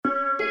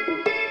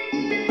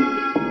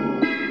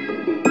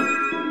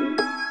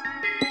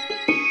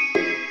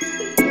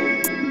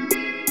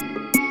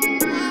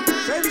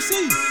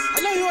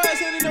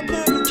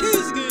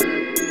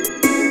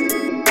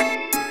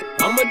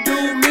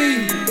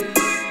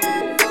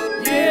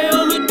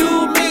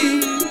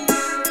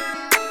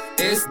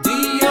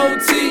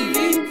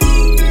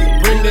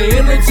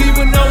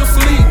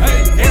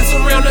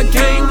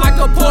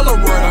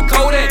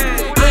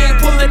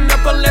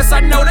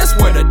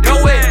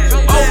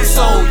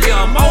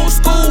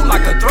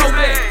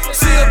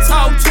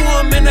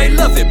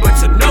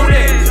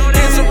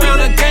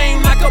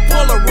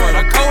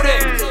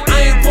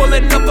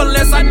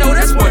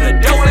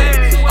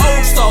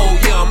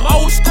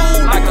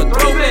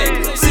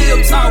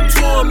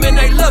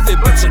love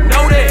it, but you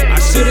know that I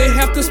shouldn't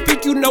have to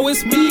speak, you know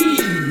it's me.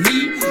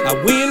 I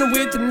win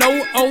with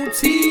no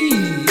OT.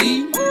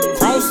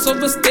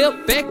 Crossover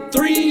step back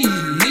 3.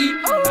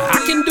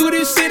 I can do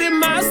this shit in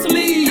my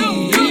sleep.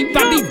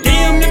 I be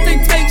damned if they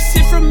take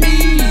shit from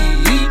me.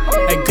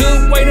 A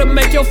good way to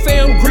make your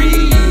fam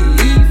grieve.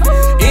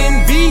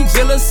 Envy,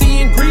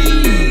 jealousy, and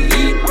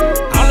greed.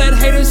 All that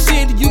hater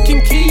shit you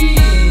can keep.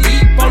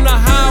 On the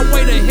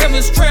highway to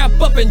heaven, strap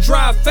up and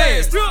drive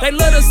fast. They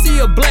let us see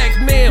a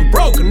black man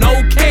broke,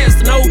 no cash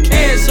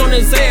on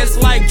his ass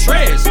like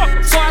trash.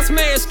 So I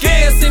smash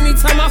gas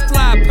anytime I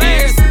fly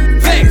past.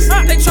 Facts,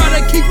 they try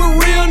to keep a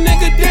real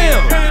nigga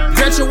down.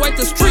 Graduate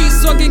the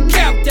streets or get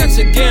capped at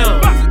your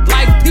gown.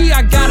 Like P,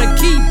 I gotta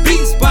keep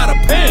beats by the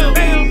pound.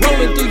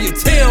 Rolling through your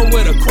town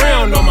with a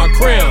crown on my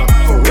crown,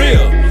 for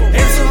real.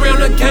 Dance around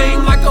the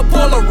game like a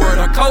Polaroid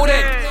or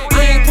Kodak.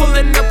 I ain't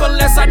pulling up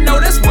unless I know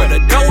that's where the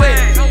dough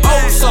at.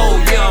 Old soul,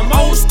 yeah, I'm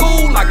old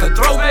school like a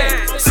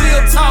throwback.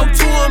 Still talk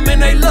to them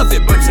and they love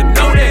it, but you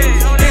know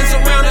that. Dance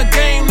around the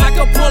game like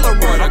a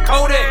Polaroid or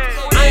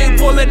Kodak. I ain't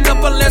pulling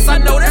up unless I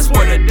know that's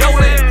where the dough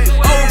at.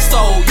 Old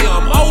soul, yeah,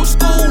 I'm old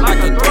school like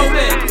a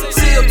throwback.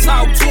 Still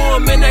talk to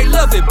them and they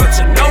love it, but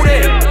you know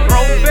that.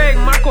 Throwback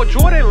Michael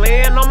Jordan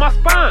laying on my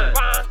spine.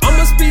 I'm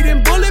a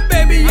speeding bullet,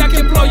 baby, I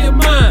can blow your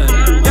mind.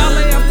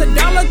 Dollar after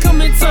dollar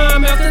coming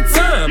time after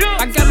time.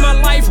 I got my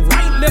life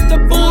right, left the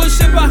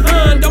bullshit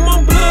behind. I'm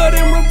on blood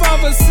and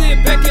revolver,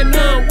 sit back and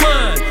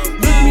unwind.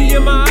 Look me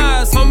in my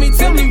eyes, homie,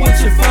 tell me what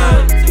you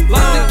find.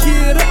 Lock the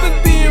kid up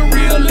and being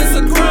real is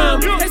a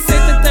crime. They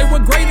said that they were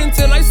great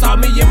until they saw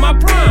me in my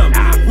prime.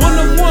 One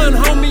of one,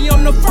 homie,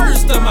 I'm the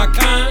first of my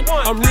kind.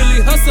 I'm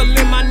really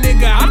hustling, my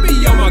nigga, I be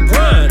on my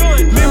grind.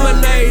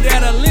 Lemonade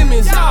out of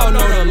lemons, y'all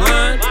know the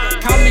line.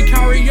 Call me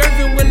Kyrie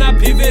Irving when I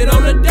pivot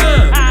on the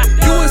dime.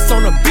 You was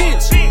on the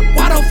bench,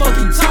 why the fuck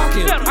you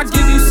talking? I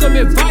give you some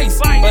advice,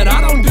 but I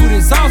don't do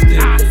this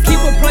often. Keep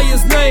a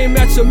player's name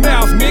at your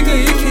mouth, nigga,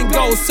 it can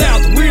go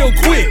south real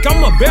quick.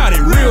 I'm about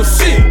it, real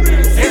shit.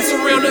 Dance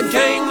around the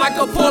game like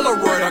a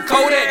Polaroid or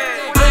Kodak.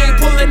 I ain't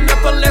pulling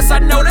up unless I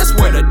know that's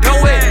where the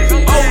dough at.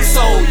 Old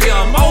soul,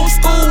 yeah, I'm old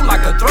school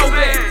like a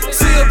throwback.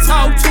 Still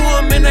talk to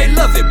them and they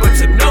love it, but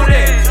you know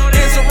that.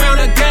 Dance around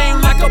the game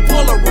like a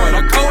Polaroid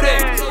or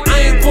Kodak. I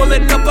ain't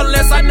pulling up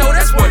unless I know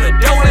that's where the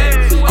dough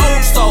at.